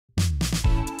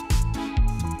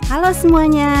Halo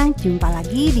semuanya, jumpa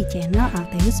lagi di channel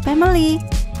Altheus Family,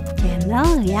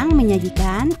 channel yang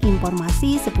menyajikan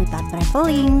informasi seputar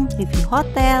traveling, review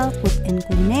hotel, food and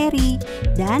culinary,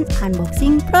 dan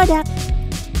unboxing produk.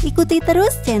 Ikuti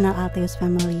terus channel Altheus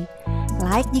Family.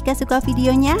 Like jika suka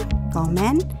videonya,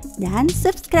 komen, dan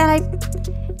subscribe.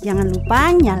 Jangan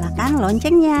lupa nyalakan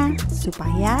loncengnya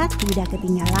supaya tidak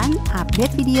ketinggalan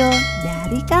update video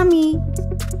dari kami.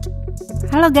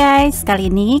 Halo guys, kali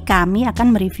ini kami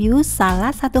akan mereview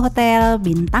salah satu hotel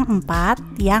bintang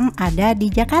 4 yang ada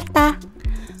di Jakarta.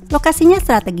 Lokasinya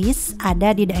strategis,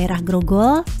 ada di daerah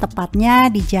Grogol, tepatnya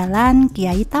di Jalan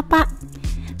Kiai Tapa,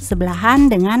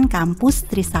 sebelahan dengan kampus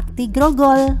Trisakti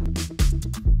Grogol.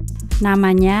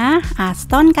 Namanya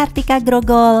Aston Kartika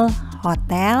Grogol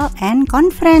Hotel and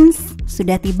Conference.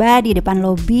 Sudah tiba di depan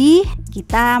lobi,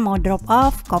 kita mau drop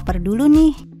off koper dulu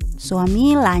nih.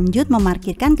 Suami lanjut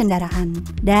memarkirkan kendaraan.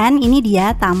 Dan ini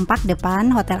dia tampak depan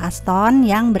Hotel Aston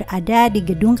yang berada di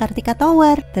gedung Kartika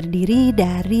Tower, terdiri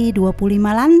dari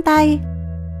 25 lantai.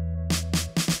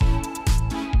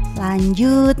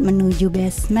 Lanjut menuju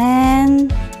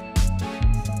basement.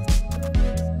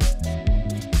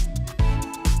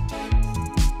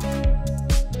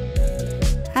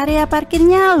 Area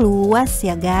parkirnya luas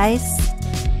ya guys.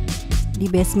 Di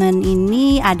basement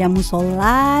ini ada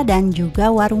musola dan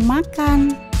juga warung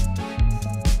makan.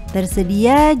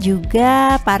 Tersedia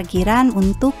juga parkiran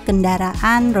untuk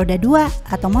kendaraan roda 2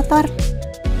 atau motor.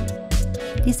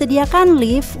 Disediakan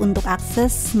lift untuk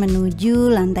akses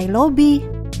menuju lantai lobi.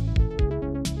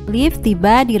 Lift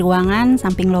tiba di ruangan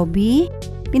samping lobi.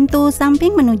 Pintu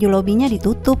samping menuju lobinya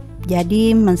ditutup,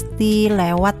 jadi mesti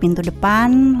lewat pintu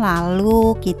depan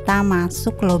lalu kita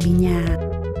masuk lobinya.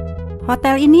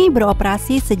 Hotel ini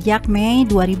beroperasi sejak Mei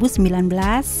 2019,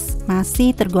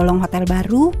 masih tergolong hotel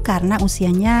baru karena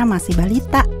usianya masih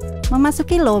balita.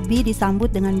 Memasuki lobi disambut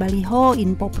dengan baliho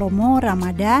info promo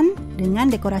Ramadan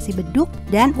dengan dekorasi beduk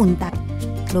dan unta.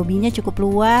 Lobinya cukup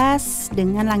luas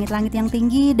dengan langit-langit yang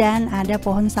tinggi dan ada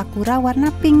pohon sakura warna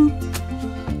pink.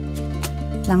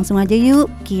 Langsung aja yuk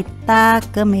kita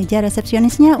ke meja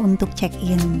resepsionisnya untuk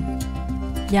check-in.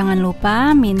 Jangan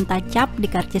lupa minta cap di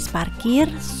karcis parkir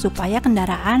supaya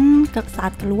kendaraan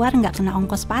saat keluar nggak kena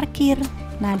ongkos parkir.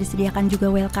 Nah, disediakan juga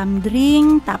welcome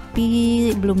drink tapi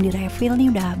belum direfill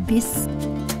nih, udah habis.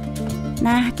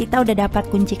 Nah, kita udah dapat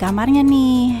kunci kamarnya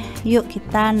nih. Yuk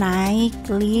kita naik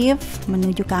lift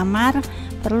menuju kamar.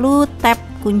 Perlu tap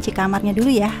kunci kamarnya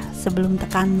dulu ya sebelum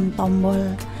tekan tombol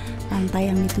lantai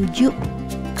yang dituju.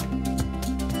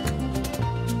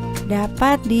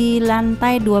 Dapat di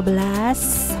lantai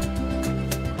 12.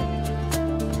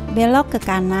 Belok ke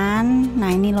kanan.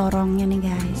 Nah, ini lorongnya nih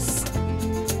guys.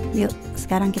 Yuk,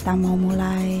 sekarang kita mau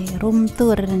mulai room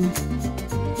tour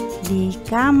di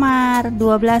kamar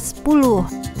 1210.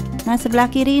 Nah,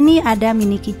 sebelah kiri ini ada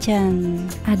mini kitchen.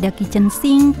 Ada kitchen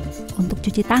sink untuk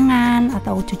cuci tangan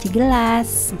atau cuci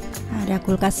gelas. Ada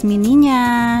kulkas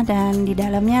mininya dan di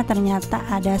dalamnya ternyata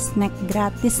ada snack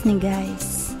gratis nih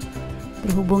guys.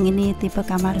 Berhubung ini tipe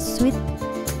kamar suite.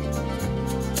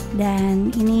 Dan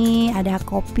ini ada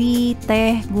kopi,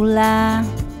 teh, gula.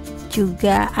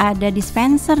 Juga ada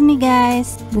dispenser nih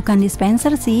guys. Bukan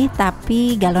dispenser sih,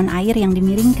 tapi galon air yang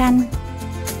dimiringkan.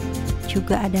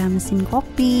 Juga ada mesin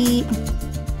kopi.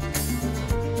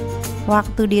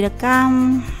 Waktu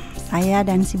direkam, saya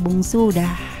dan si bungsu udah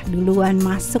duluan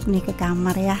masuk nih ke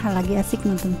kamar ya. Lagi asik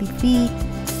nonton TV.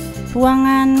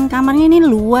 Ruangan kamarnya ini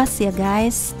luas ya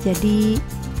guys. Jadi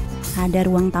ada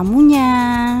ruang tamunya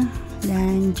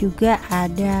dan juga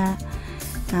ada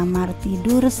kamar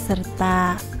tidur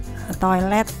serta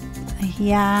toilet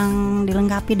yang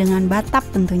dilengkapi dengan bathtub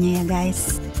tentunya ya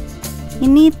guys.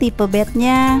 Ini tipe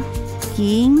bednya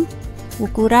king,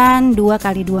 ukuran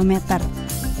 2x2 meter.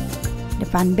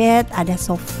 Depan bed ada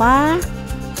sofa,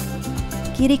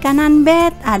 kiri kanan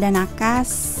bed ada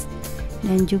nakas.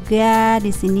 Dan juga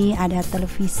di sini ada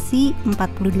televisi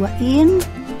 42 in.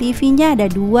 TV-nya ada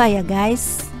 2 ya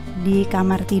guys, di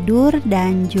kamar tidur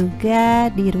dan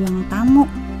juga di ruang tamu.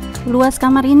 Luas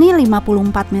kamar ini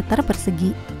 54 meter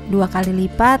persegi, 2 kali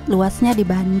lipat luasnya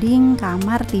dibanding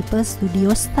kamar tipe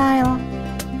studio style.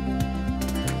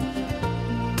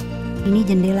 Ini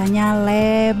jendelanya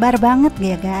lebar banget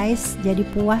ya guys, jadi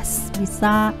puas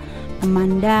bisa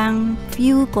memandang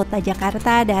view kota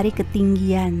Jakarta dari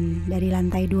ketinggian dari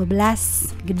lantai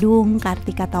 12 gedung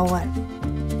Kartika Tower.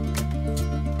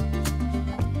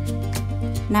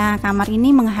 Nah, kamar ini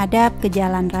menghadap ke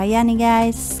jalan raya nih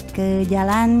guys, ke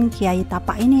jalan Kiai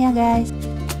Tapa ini ya guys.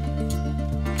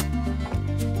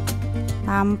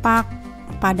 Tampak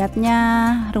padatnya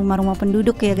rumah-rumah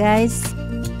penduduk ya guys.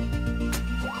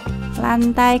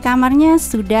 Lantai kamarnya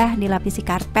sudah dilapisi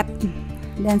karpet.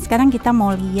 Dan sekarang kita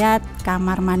mau lihat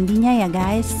kamar mandinya ya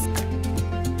guys.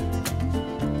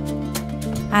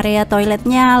 Area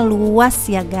toiletnya luas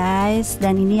ya guys,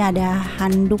 dan ini ada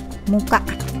handuk muka.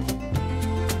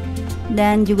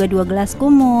 Dan juga 2 gelas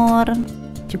kumur,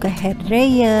 juga hair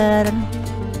dryer.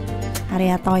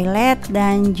 Area toilet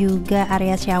dan juga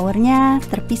area showernya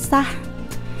terpisah,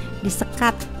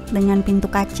 disekat dengan pintu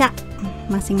kaca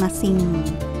masing-masing.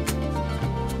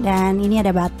 Dan ini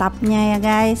ada bathtubnya ya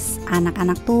guys.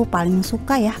 Anak-anak tuh paling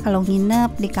suka ya kalau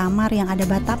nginep di kamar yang ada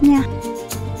bathtubnya.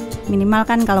 Minimal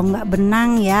kan kalau nggak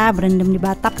berenang ya berendam di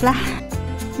bathtub lah.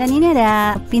 Dan ini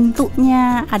ada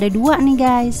pintunya, ada 2 nih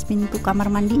guys, pintu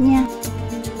kamar mandinya.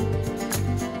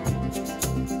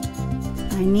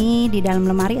 Nah ini di dalam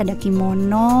lemari ada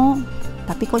kimono,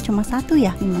 tapi kok cuma 1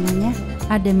 ya kimononya.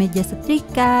 Ada meja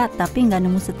setrika, tapi nggak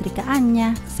nemu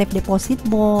setrikaannya. Safe deposit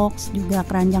box, juga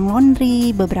keranjang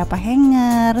laundry, beberapa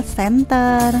hanger,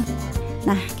 center.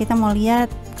 Nah kita mau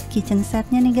lihat kitchen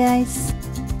setnya nih guys.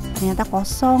 Ternyata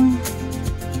kosong.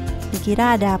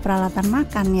 Dikira ada peralatan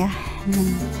makan ya.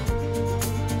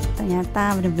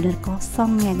 Ternyata bener-bener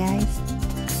kosong ya guys.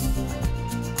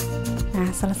 Nah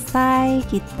selesai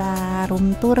kita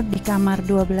room tour di kamar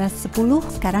 1210.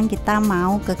 Sekarang kita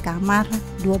mau ke kamar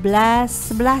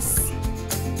 1211.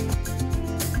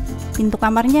 Pintu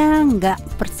kamarnya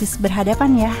nggak persis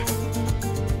berhadapan ya.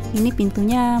 Ini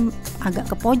pintunya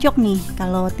agak ke pojok nih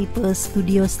kalau tipe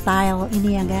studio style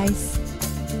ini ya guys.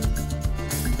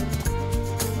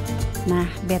 Nah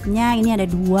bednya ini ada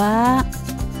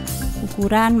 2,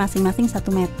 ukuran masing-masing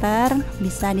 1 meter,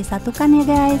 bisa disatukan ya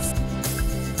guys.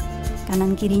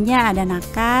 Kanan kirinya ada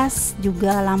nakas,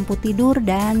 juga lampu tidur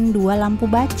dan 2 lampu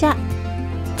baca.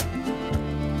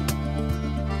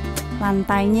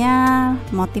 Lantainya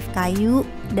motif kayu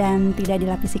dan tidak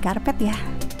dilapisi karpet ya.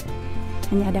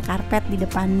 Hanya ada karpet di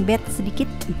depan bed sedikit.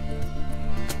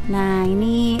 Nah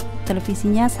ini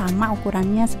televisinya sama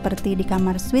ukurannya seperti di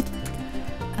kamar suite,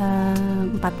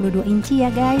 42 inci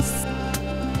ya guys.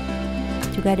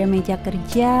 Juga ada meja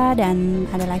kerja dan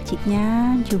ada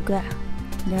lacinya, juga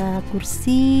ada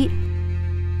kursi.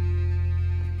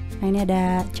 Nah ini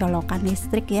ada colokan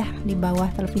listrik ya di bawah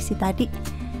televisi tadi.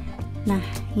 Nah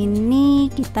ini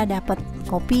kita dapat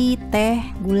kopi, teh,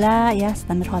 gula ya,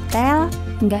 standar hotel.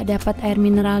 Nggak dapat air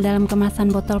mineral dalam kemasan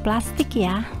botol plastik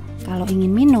ya. Kalau ingin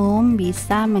minum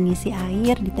bisa mengisi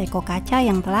air di teko kaca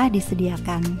yang telah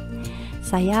disediakan.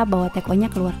 Saya bawa tekonya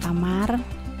keluar kamar.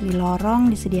 Di lorong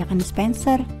disediakan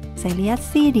dispenser. Saya lihat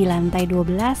sih di lantai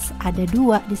 12 ada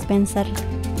 2 dispenser.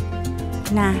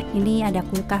 Nah ini ada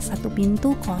kulkas 1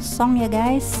 pintu kosong ya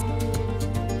guys.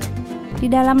 Di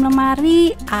dalam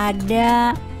lemari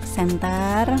ada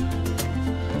center,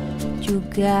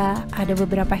 juga ada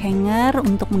beberapa hanger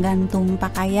untuk menggantung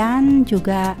pakaian,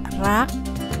 juga rak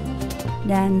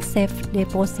dan safe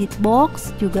deposit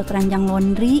box, juga keranjang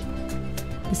laundry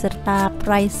beserta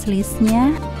price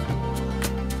listnya.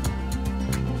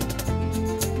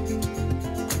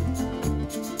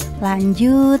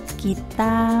 Lanjut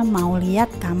kita mau lihat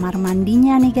kamar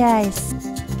mandinya nih guys.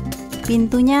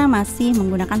 Pintunya masih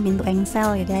menggunakan pintu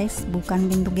engsel ya guys, bukan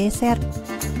pintu geser.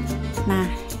 Nah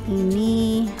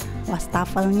ini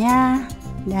wastafelnya,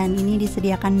 dan ini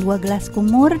disediakan 2 gelas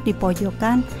kumur. Di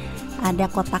pojokan ada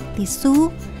kotak tisu,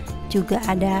 juga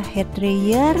ada hair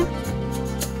dryer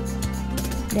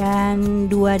dan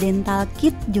 2 dental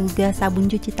kit, juga sabun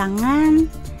cuci tangan.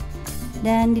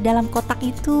 Dan di dalam kotak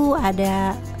itu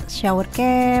ada shower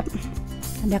cap,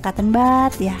 ada cotton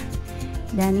bud ya,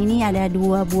 dan ini ada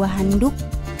 2 buah handuk.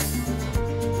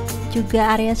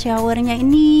 Juga area showernya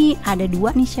ini ada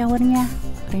 2 nih showernya,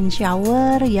 rain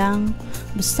shower yang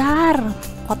besar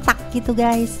kotak gitu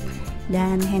guys,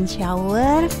 dan hand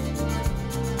shower,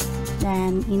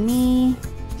 dan ini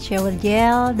shower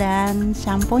gel dan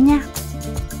sampo-nya.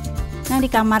 Nah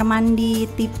di kamar mandi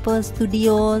tipe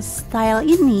studio style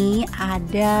ini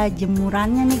ada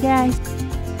jemurannya nih guys.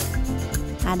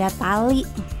 Ada tali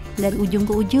dari ujung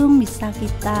ke ujung, bisa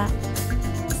kita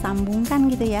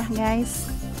sambungkan gitu ya guys.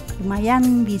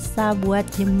 Lumayan bisa buat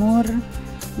jemur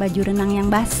baju renang yang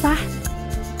basah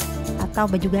atau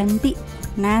baju ganti.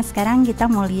 Nah sekarang kita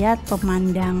mau lihat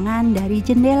pemandangan dari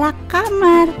jendela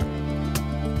kamar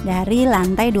dari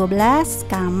lantai 12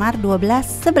 kamar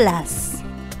 1211.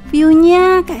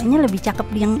 Viewnya kayaknya lebih cakep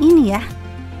yang ini ya,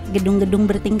 gedung-gedung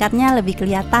bertingkatnya lebih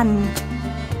kelihatan.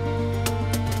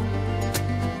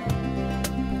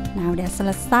 Nah udah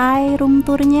selesai room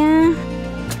tournya.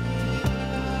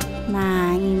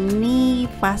 Nah, ini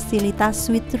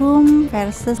fasilitas suite room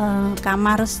versus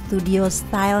kamar studio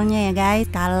stylenya ya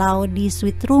guys. Kalau di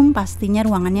suite room pastinya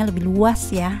ruangannya lebih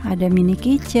luas ya. Ada mini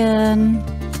kitchen,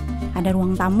 ada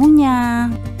ruang tamunya.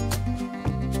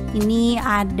 Ini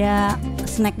ada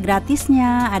snack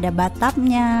gratisnya, ada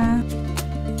bathtubnya,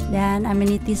 dan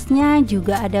amenitiesnya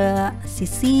juga ada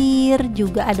sisir,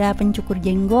 juga ada pencukur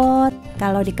jenggot.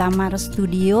 Kalau di kamar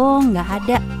studio nggak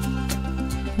ada.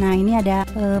 Nah, ini ada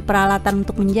peralatan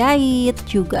untuk menjahit,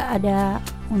 juga ada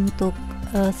untuk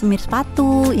semir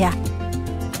sepatu ya.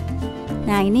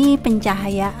 Nah, ini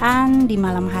pencahayaan di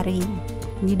malam hari.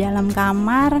 Di dalam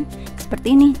kamar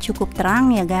seperti ini cukup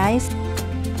terang ya guys.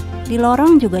 Di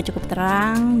lorong juga cukup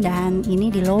terang, dan ini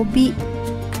di lobi.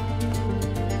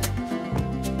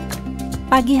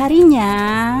 Pagi harinya,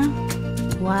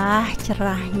 wah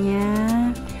cerahnya.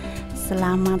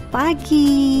 Selamat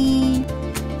pagi.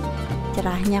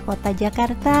 Cerahnya kota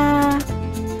Jakarta.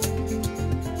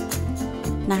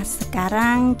 Nah,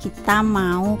 sekarang kita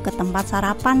mau ke tempat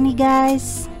sarapan nih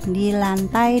guys, di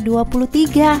lantai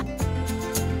 23.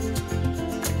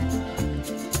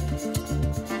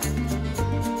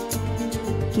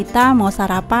 Kita mau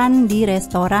sarapan di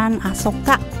restoran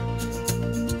Asoka.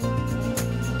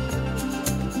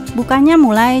 Bukanya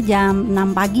mulai jam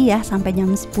 6 pagi ya, sampai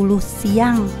jam 10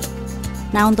 siang.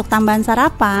 Nah, untuk tambahan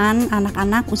sarapan,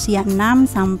 anak-anak usia 6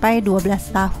 sampai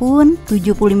 12 tahun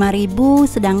 75.000,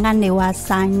 sedangkan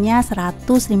dewasanya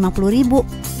 150.000.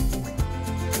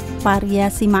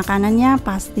 Variasi makanannya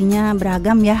pastinya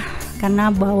beragam ya,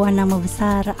 karena bawa nama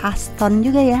besar Aston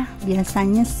juga ya.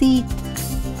 Biasanya sih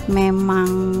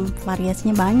memang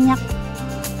variasinya banyak.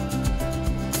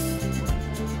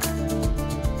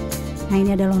 Nah,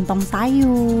 ini ada lontong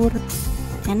sayur.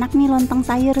 Enak nih lontong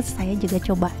sayur, saya juga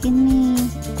cobain nih.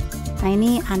 Nah,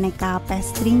 ini aneka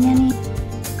pastry-nya nih.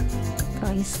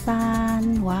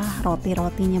 Croissant, wah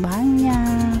roti-rotinya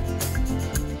banyak.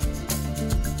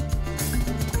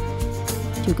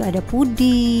 Juga ada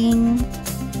puding.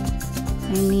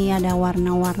 Nah, ini ada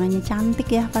warna-warnanya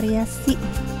cantik ya, variasi.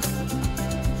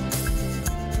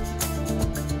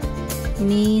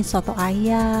 Ini soto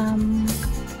ayam.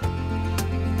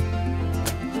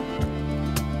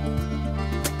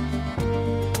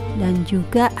 Dan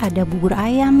juga ada bubur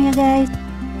ayam ya guys.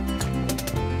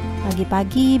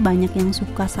 Pagi-pagi banyak yang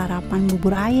suka sarapan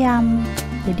bubur ayam.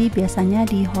 Jadi biasanya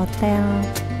di hotel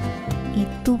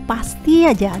itu pasti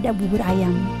aja ada bubur ayam.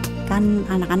 Kan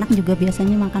anak-anak juga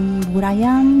biasanya makan bubur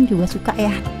ayam, juga suka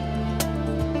ya.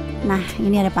 Nah,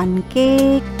 ini ada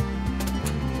pancake.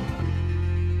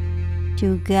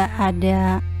 Juga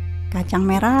ada kacang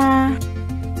merah,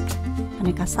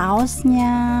 aneka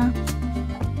sausnya.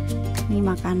 Ini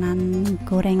makanan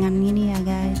gorengan ini ya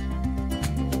guys.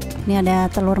 Ini ada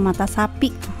telur mata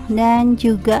sapi, dan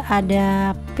juga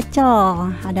ada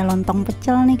pecel, ada lontong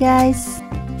pecel nih guys.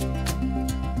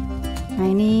 Nah,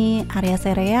 ini area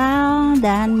sereal,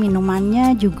 dan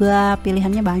minumannya juga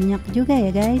pilihannya banyak juga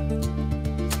ya guys.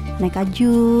 Aneka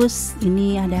jus,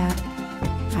 ini ada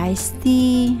iced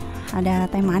tea,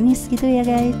 ada teh manis gitu ya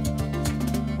guys.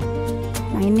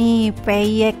 Nah, ini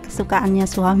peyek kesukaannya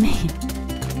suami.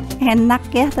 Enak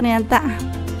ya ternyata.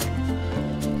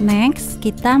 Next,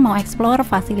 kita mau explore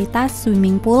fasilitas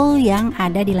swimming pool yang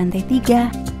ada di lantai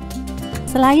 3.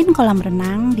 Selain kolam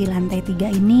renang, di lantai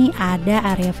 3 ini ada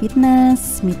area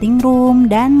fitness, meeting room,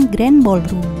 dan grand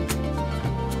ballroom.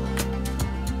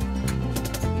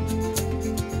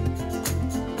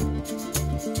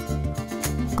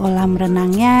 Kolam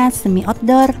renangnya semi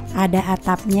outdoor, ada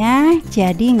atapnya,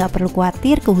 jadi nggak perlu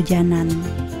khawatir kehujanan.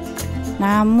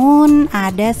 Namun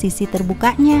ada sisi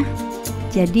terbukanya,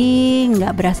 jadi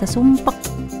nggak berasa sumpek.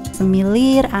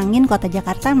 Semilir angin kota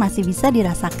Jakarta masih bisa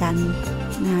dirasakan.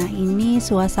 Nah, ini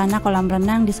suasana kolam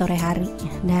renang di sore hari,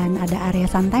 dan ada area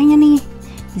santainya nih.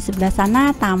 Di sebelah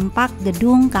sana tampak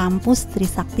gedung kampus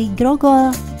Trisakti Grogol.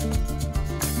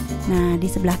 Nah, di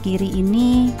sebelah kiri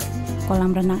ini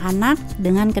kolam renang anak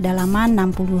dengan kedalaman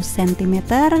 60 cm,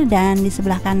 dan di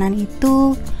sebelah kanan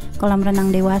itu kolam renang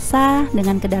dewasa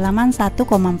dengan kedalaman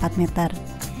 1,4 meter.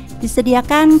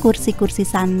 Disediakan kursi-kursi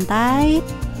santai,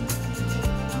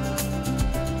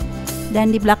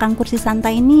 dan di belakang kursi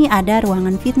santai ini ada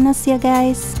ruangan fitness ya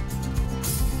guys.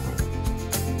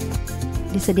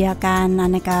 Disediakan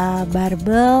aneka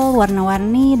barbel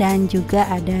warna-warni, dan juga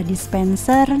ada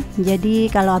dispenser. Jadi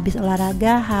kalau habis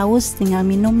olahraga haus tinggal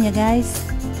minum ya guys.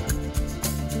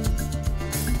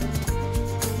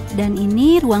 Dan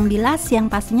ini ruang bilas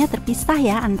yang pastinya terpisah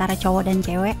ya antara cowok dan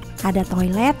cewek. Ada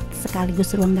toilet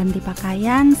sekaligus ruang ganti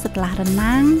pakaian setelah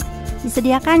renang.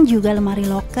 Disediakan juga lemari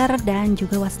loker dan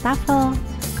juga wastafel.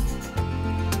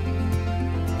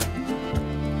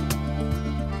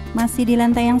 Masih di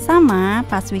lantai yang sama,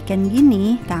 pas weekend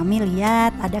gini kami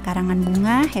lihat ada karangan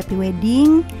bunga happy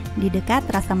wedding di dekat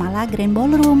Rasa Mala Grand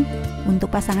Ballroom.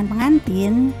 Untuk pasangan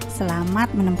pengantin,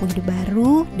 selamat menempuh hidup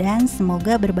baru dan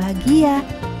semoga berbahagia.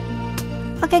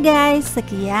 Oke guys,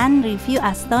 sekian review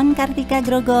Aston Kartika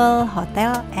Grogol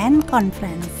Hotel and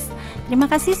Conference. Terima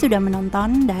kasih sudah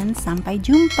menonton dan sampai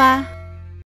jumpa.